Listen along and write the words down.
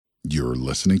You're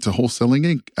listening to Wholesaling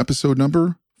Inc., episode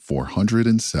number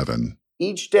 407.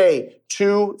 Each day,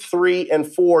 2, 3, and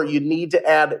 4, you need to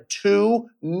add 2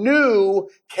 new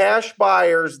cash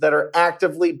buyers that are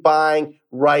actively buying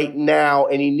right now,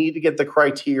 and you need to get the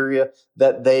criteria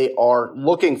that they are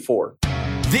looking for.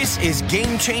 This is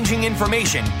game-changing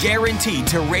information guaranteed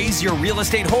to raise your real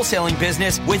estate wholesaling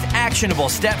business with actionable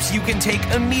steps you can take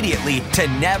immediately to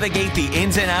navigate the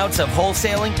ins and outs of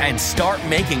wholesaling and start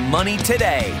making money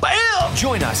today. Bam!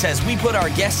 Join us as we put our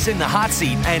guests in the hot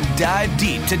seat and dive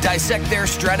deep to dissect their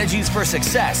strategies for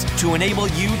success to enable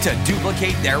you to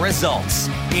duplicate their results.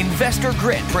 Investor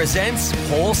Grit presents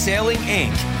Wholesaling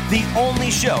Inc., the only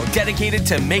show dedicated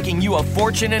to making you a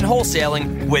fortune in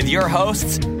wholesaling with your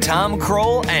hosts, Tom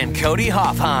Kroll and Cody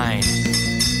Hoffheim.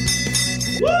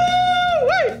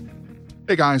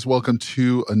 Hey guys, welcome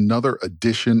to another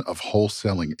edition of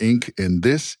Wholesaling Inc. And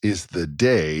this is the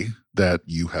day that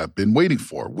you have been waiting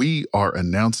for. We are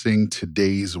announcing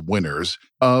today's winners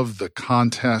of the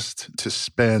contest to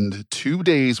spend 2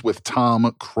 days with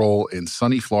Tom Kroll in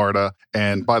sunny Florida.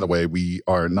 And by the way, we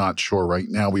are not sure right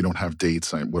now. We don't have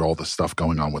dates with all the stuff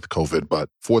going on with COVID. But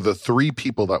for the 3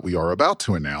 people that we are about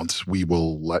to announce, we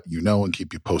will let you know and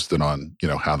keep you posted on,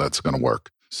 how that's going to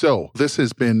work. So this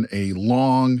has been a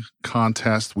long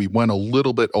contest. We went a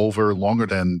little bit over, longer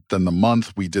than the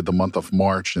month. We did the month of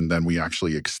March, and then we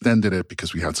actually extended it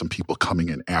because we had some people coming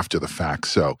in after the fact.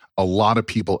 So a lot of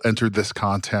people entered this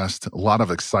contest, a lot of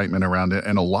excitement around it,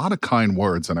 and a lot of kind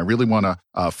words. And I really want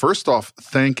to, first off,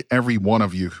 thank every one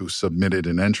of you who submitted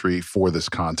an entry for this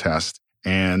contest.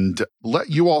 And let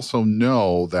you also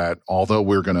know that although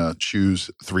we're going to choose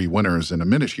 3 winners in a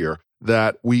minute here,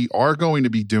 that we are going to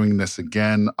be doing this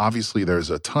again. Obviously, there's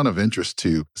a ton of interest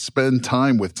to spend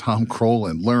time with Tom Kroll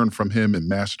and learn from him and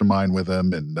mastermind with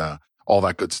him and all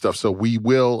that good stuff. So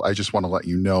I just want to let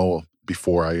you know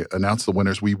before I announce the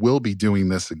winners, we will be doing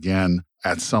this again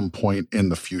at some point in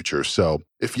the future. So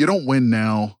if you don't win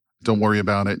now, don't worry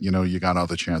about it. You got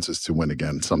other chances to win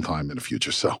again sometime in the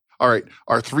future. So, all right,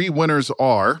 our 3 winners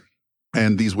are,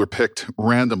 and these were picked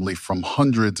randomly from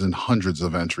hundreds and hundreds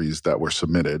of entries that were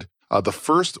submitted. The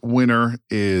first winner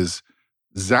is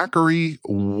Zachary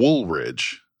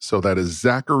Woolridge. So that is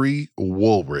Zachary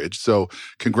Woolridge. So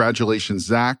congratulations,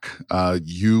 Zach.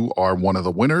 You are one of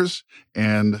the winners.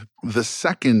 And the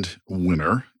second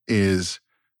winner is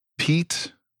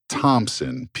Pete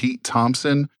Thompson. Pete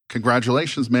Thompson,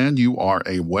 congratulations, man. You are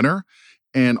a winner.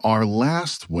 And our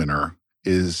last winner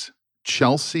is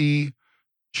Chelsea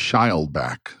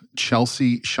Shilback.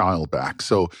 Chelsea Shilback.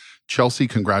 So Chelsea,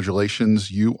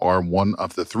 congratulations. You are one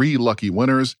of the 3 lucky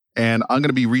winners. And I'm going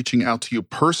to be reaching out to you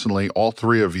personally, all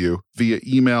 3 of you, via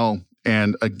email.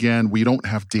 And again, we don't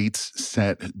have dates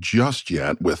set just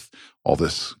yet with all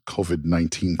this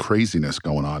COVID-19 craziness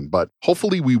going on. But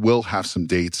hopefully we will have some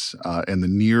dates in the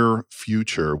near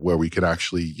future where we could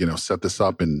actually, set this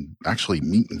up and actually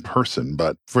meet in person.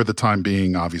 But for the time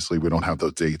being, obviously, we don't have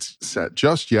those dates set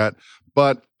just yet.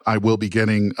 But I will be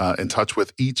getting in touch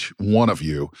with each one of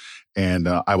you, and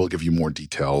I will give you more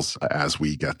details as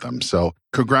we get them. So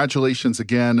congratulations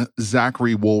again,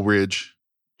 Zachary Woolridge,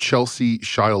 Chelsea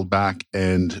Shilback,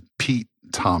 and Pete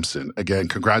Thompson. Again,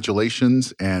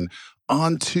 congratulations, and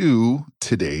on to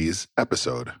today's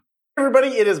episode. Everybody,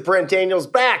 it is Brent Daniels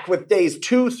back with days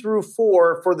 2 through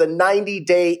 4 for the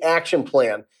 90-day action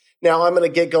plan. Now, I'm going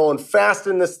to get going fast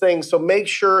in this thing, so make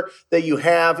sure that you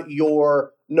have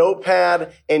your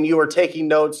notepad and you are taking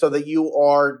notes so that you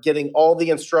are getting all the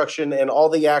instruction and all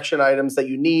the action items that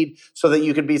you need so that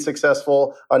you can be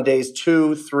successful on days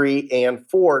 2, 3, and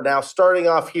 4. Now, starting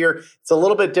off here, it's a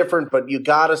little bit different, but you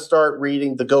got to start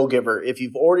reading The Go-Giver. If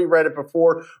you've already read it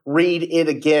before, read it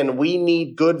again. We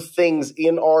need good things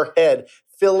in our head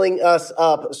filling us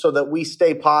up so that we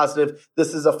stay positive.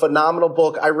 This is a phenomenal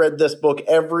book. I read this book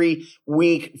every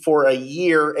week for a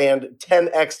year and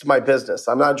 10x'd my business.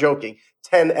 I'm not joking.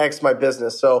 10x my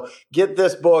business. So get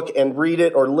this book and read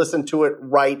it or listen to it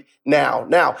right now.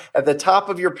 Now, at the top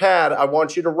of your pad, I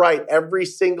want you to write every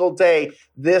single day,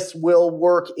 this will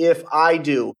work if I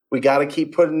do. We got to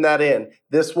keep putting that in.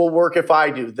 This will work if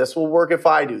I do. This will work if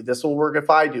I do. This will work if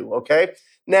I do. Okay?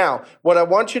 Now, what I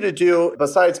want you to do,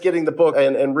 besides getting the book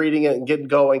and reading it and getting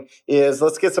going, is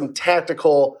let's get some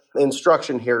tactical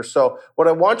instruction here. So what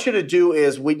I want you to do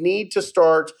is we need to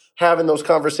start having those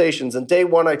conversations. And day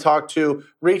one, I talked to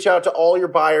reach out to all your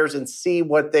buyers and see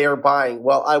what they are buying.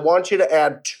 Well, I want you to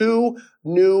add 2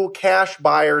 new cash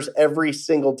buyers every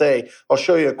single day. I'll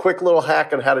show you a quick little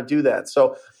hack on how to do that.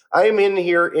 So I am in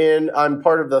here I'm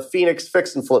part of the Phoenix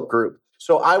Fix and Flip group.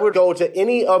 So I would go to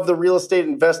any of the real estate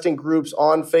investing groups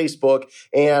on Facebook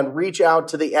and reach out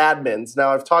to the admins. Now,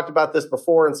 I've talked about this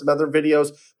before in some other videos,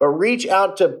 but reach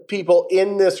out to people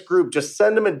in this group. Just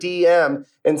send them a DM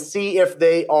and see if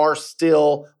they are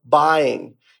still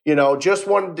buying. Just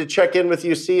wanted to check in with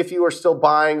you, see if you are still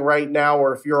buying right now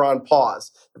or if you're on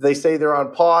pause. If they say they're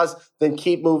on pause, then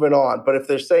keep moving on. But if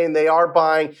they're saying they are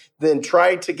buying, then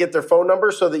try to get their phone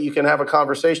number so that you can have a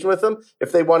conversation with them.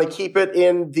 If they want to keep it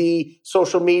in the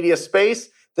social media space,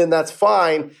 then that's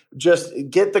fine. Just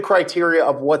get the criteria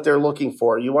of what they're looking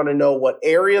for. You want to know what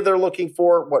area they're looking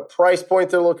for, what price point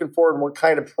they're looking for, and what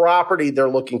kind of property they're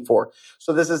looking for.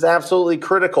 So this is absolutely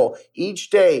critical. Each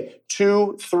day,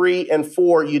 2, 3, and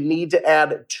 4, you need to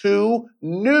add 2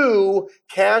 new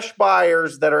cash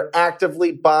buyers that are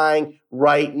actively buying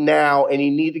right now, and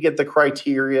you need to get the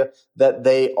criteria that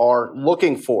they are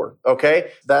looking for,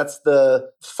 okay? That's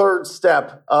the third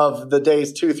step of the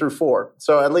days 2 through 4.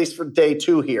 So at least for day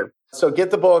 2 here. So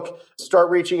get the book, start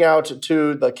reaching out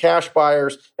to the cash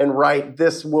buyers and write,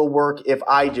 this will work if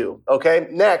I do, okay?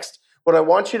 Next, what I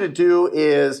want you to do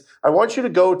is I want you to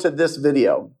go to this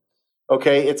video.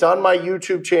 Okay, it's on my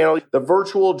YouTube channel, the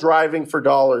virtual driving for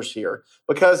dollars here.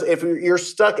 Because if you're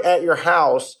stuck at your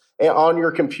house on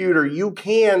your computer, you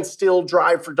can still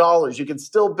drive for dollars. You can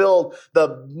still build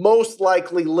the most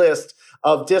likely list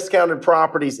of discounted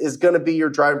properties is going to be your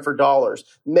driving for dollars.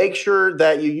 Make sure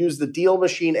that you use the Deal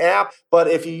Machine app, but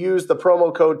if you use the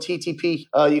promo code TTP,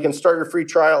 you can start your free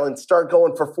trial and start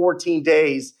going for 14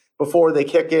 days before they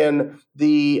kick in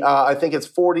the, I think it's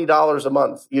 $40 a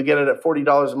month. You get it at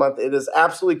 $40 a month. It is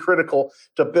absolutely critical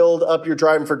to build up your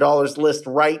driving for dollars list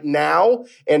right now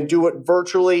and do it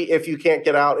virtually if you can't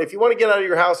get out. If you want to get out of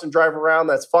your house and drive around,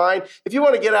 that's fine. If you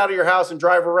want to get out of your house and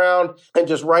drive around and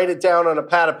just write it down on a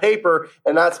pad of paper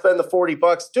and not spend the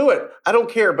 $40, do it. I don't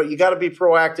care, but you got to be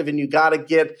proactive and you got to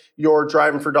get your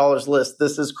driving for dollars list.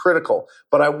 This is critical.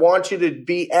 But I want you to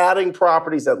be adding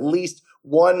properties at least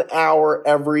 1 hour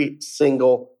every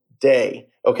single day.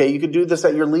 Okay, you could do this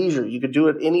at your leisure. You could do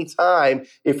it anytime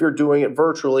if you're doing it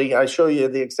virtually. I show you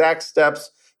the exact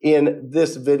steps in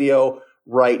this video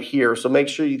right here. So make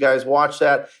sure you guys watch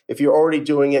that. If you're already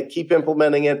doing it, keep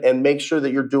implementing it and make sure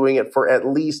that you're doing it for at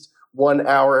least 1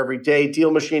 hour every day.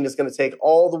 Deal Machine is going to take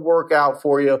all the work out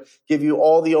for you, give you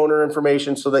all the owner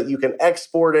information so that you can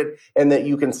export it and that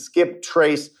you can skip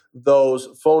trace those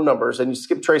phone numbers. And you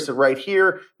skip trace it right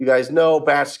here. You guys know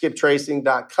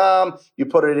batchskiptracing.com. You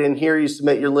put it in here, you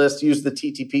submit your list, use the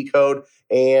TTP code,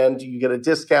 and you get a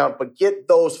discount. But get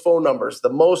those phone numbers, the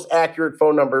most accurate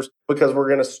phone numbers, because we're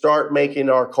going to start making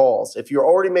our calls. If you're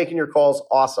already making your calls,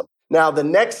 awesome. Now, the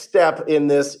next step in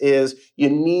this is you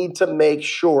need to make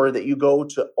sure that you go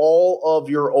to all of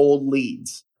your old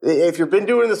leads. If you've been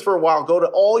doing this for a while, go to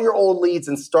all your old leads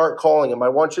and start calling them. I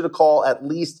want you to call at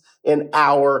least an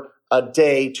hour a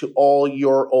day to all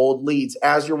your old leads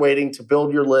as you're waiting to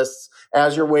build your lists,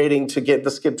 as you're waiting to get the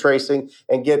skip tracing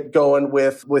and get going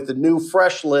with the new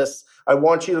fresh lists. I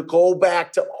want you to go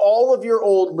back to all of your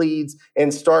old leads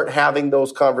and start having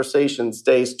those conversations.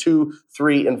 Days 2,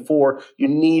 3, and 4, you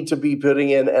need to be putting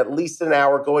in at least an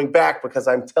hour going back, because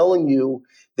I'm telling you,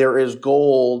 there is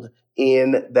gold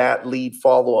in that lead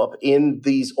follow-up, in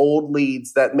these old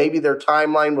leads that maybe their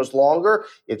timeline was longer,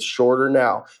 it's shorter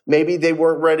now. Maybe they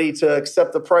weren't ready to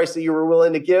accept the price that you were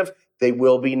willing to give. They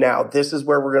will be now. This is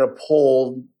where we're going to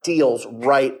pull deals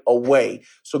right away.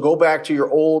 So go back to your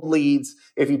old leads.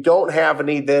 If you don't have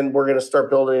any, then we're going to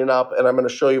start building it up, and I'm going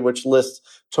to show you which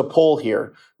lists to pull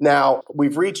here. Now,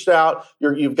 we've reached out.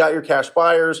 You've got your cash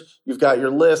buyers. You've got your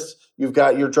lists. You've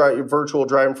got your virtual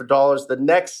driving for dollars. The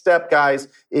next step, guys,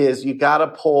 is you got to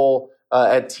pull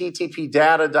at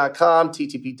ttpdata.com,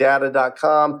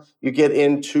 you get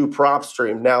into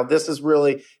PropStream. Now, this is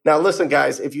really, now listen,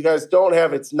 guys, if you guys don't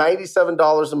have, it's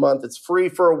 $97 a month. It's free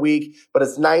for a week, but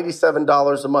it's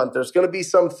 $97 a month. There's going to be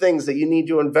some things that you need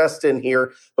to invest in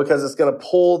here because it's going to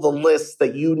pull the lists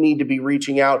that you need to be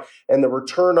reaching out, and the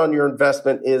return on your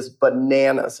investment is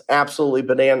bananas, absolutely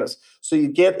bananas. So you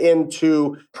get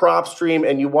into PropStream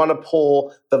and you want to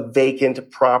pull the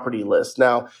vacant property list.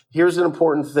 Now, here's an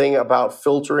important thing about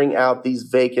filtering out these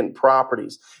vacant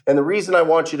properties. And the reason I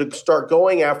want you to start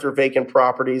going after vacant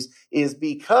properties is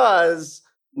because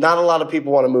Not a lot of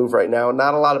people want to move right now.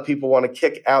 Not a lot of people want to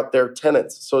kick out their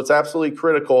tenants. So it's absolutely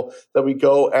critical that we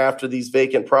go after these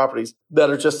vacant properties that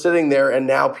are just sitting there, and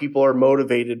now people are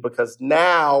motivated because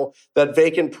now that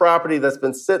vacant property that's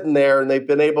been sitting there and they've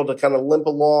been able to kind of limp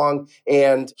along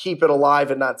and keep it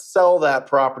alive and not sell that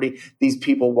property, these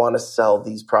people want to sell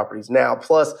these properties now.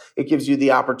 Plus, it gives you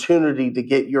the opportunity to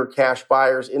get your cash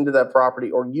buyers into that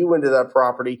property or you into that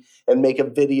property and make a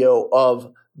video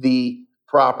of the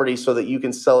property so that you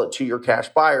can sell it to your cash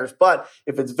buyers. But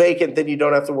if it's vacant, then you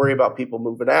don't have to worry about people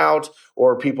moving out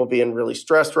or people being really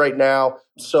stressed right now.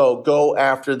 So go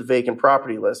after the vacant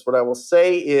property list. What I will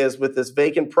say is with this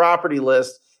vacant property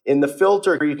list, in the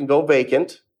filter, you can go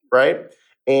vacant, right?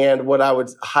 And what I would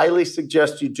highly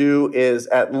suggest you do is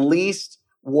at least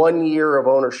 1 year of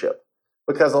ownership.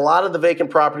 Because a lot of the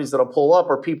vacant properties that'll pull up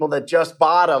are people that just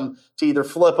bought them to either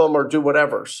flip them or do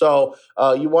whatever. So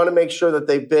you want to make sure that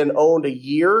they've been owned a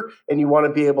year and you want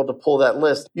to be able to pull that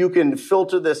list. You can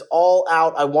filter this all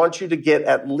out. I want you to get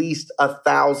at least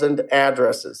 1,000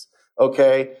 addresses,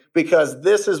 okay? Because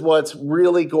this is what's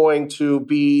really going to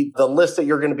be the list that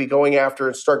you're going to be going after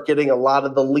and start getting a lot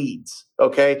of the leads,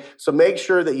 okay? So make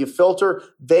sure that you filter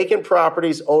vacant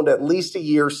properties owned at least a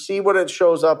year. See what it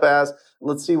shows up as.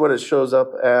 Let's see what it shows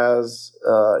up as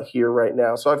here right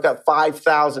now. So I've got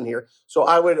 5,000 here. So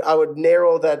I would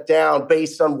narrow that down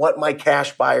based on what my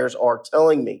cash buyers are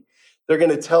telling me. They're going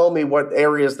to tell me what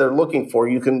areas they're looking for.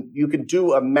 You can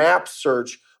do a map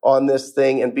search on this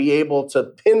thing and be able to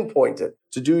pinpoint it,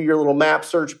 to do your little map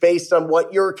search based on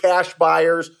what your cash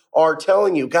buyers are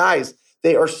telling you. Guys,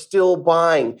 they are still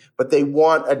buying, but they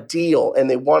want a deal,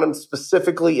 and they want them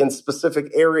specifically in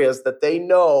specific areas that they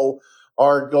know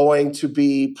are going to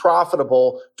be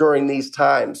profitable during these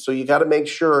times. So you got to make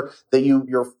sure that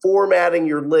you're formatting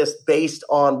your list based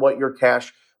on what your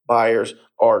cash buyers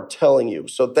are telling you.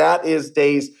 So that is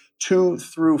days 2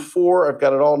 through 4. I've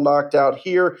got it all knocked out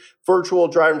here. Virtual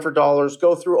driving for dollars.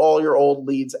 Go through all your old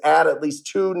leads. Add at least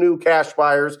 2 new cash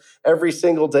buyers every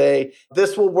single day.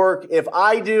 This will work if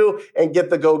I do, and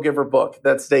get the Go Giver book.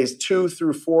 That's days 2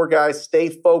 through 4, guys. Stay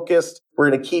focused.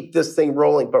 We're going to keep this thing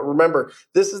rolling. But remember,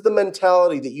 this is the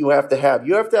mentality that you have to have.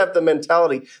 You have to have the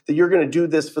mentality that you're going to do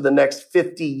this for the next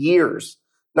 50 years,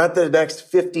 not the next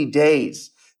 50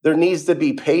 days. There needs to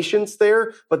be patience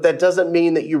there, but that doesn't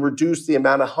mean that you reduce the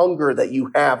amount of hunger that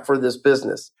you have for this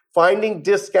business. Finding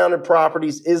discounted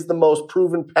properties is the most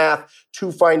proven path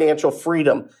to financial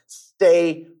freedom.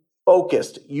 Stay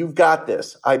focused. You've got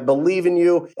this. I believe in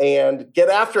you, and get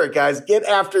after it, guys. Get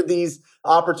after these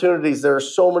opportunities. There are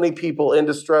so many people in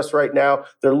distress right now.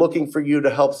 They're looking for you to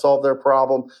help solve their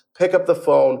problem. Pick up the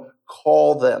phone,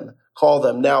 call them.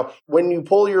 Now, when you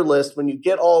pull your list, when you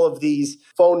get all of these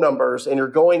phone numbers and you're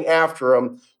going after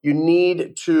them, you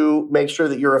need to make sure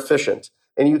that you're efficient.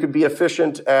 And you can be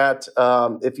efficient at,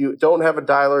 if you don't have a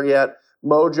dialer yet,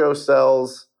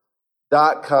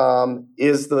 mojosells.com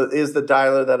is the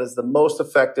dialer that is the most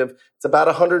effective. It's about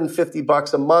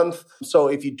 $150 a month. So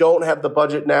if you don't have the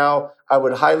budget now, I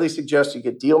would highly suggest you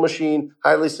get Deal Machine,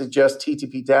 highly suggest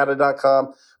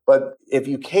ttpdata.com. But if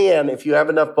you have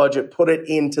enough budget, put it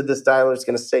into this dialer. It's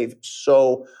going to save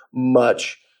so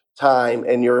much time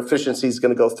and your efficiency is going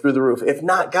to go through the roof. If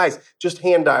not, guys, just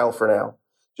hand dial for now.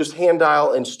 Just hand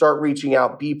dial and start reaching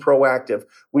out. Be proactive.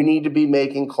 We need to be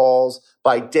making calls.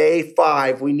 By day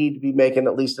 5, we need to be making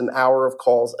at least an hour of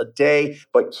calls a day.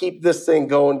 But keep this thing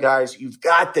going, guys. You've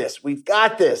got this. We've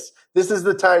got this. This is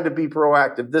the time to be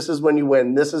proactive. This is when you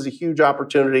win. This is a huge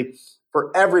opportunity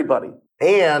for everybody.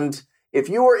 And if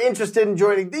you are interested in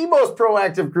joining the most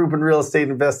proactive group in real estate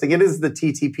investing, it is the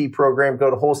TTP program. Go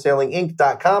to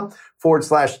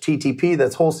wholesalinginc.com/TTP.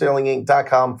 That's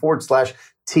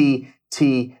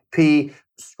wholesalinginc.com/TTP.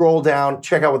 Scroll down,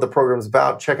 check out what the program is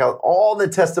about. Check out all the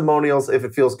testimonials. If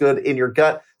it feels good in your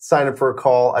gut, sign up for a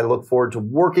call. I look forward to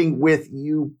working with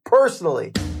you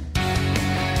personally.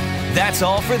 That's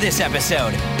all for this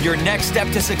episode. Your next step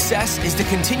to success is to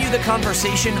continue the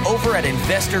conversation over at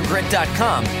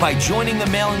investorgrit.com by joining the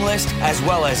mailing list, as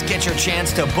well as get your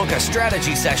chance to book a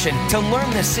strategy session to learn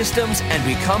the systems and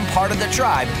become part of the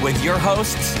tribe with your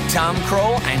hosts, Tom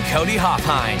Kroll and Cody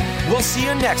Hofhine. We'll see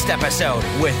you next episode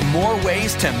with more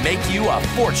ways to make you a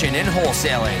fortune in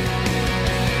wholesaling.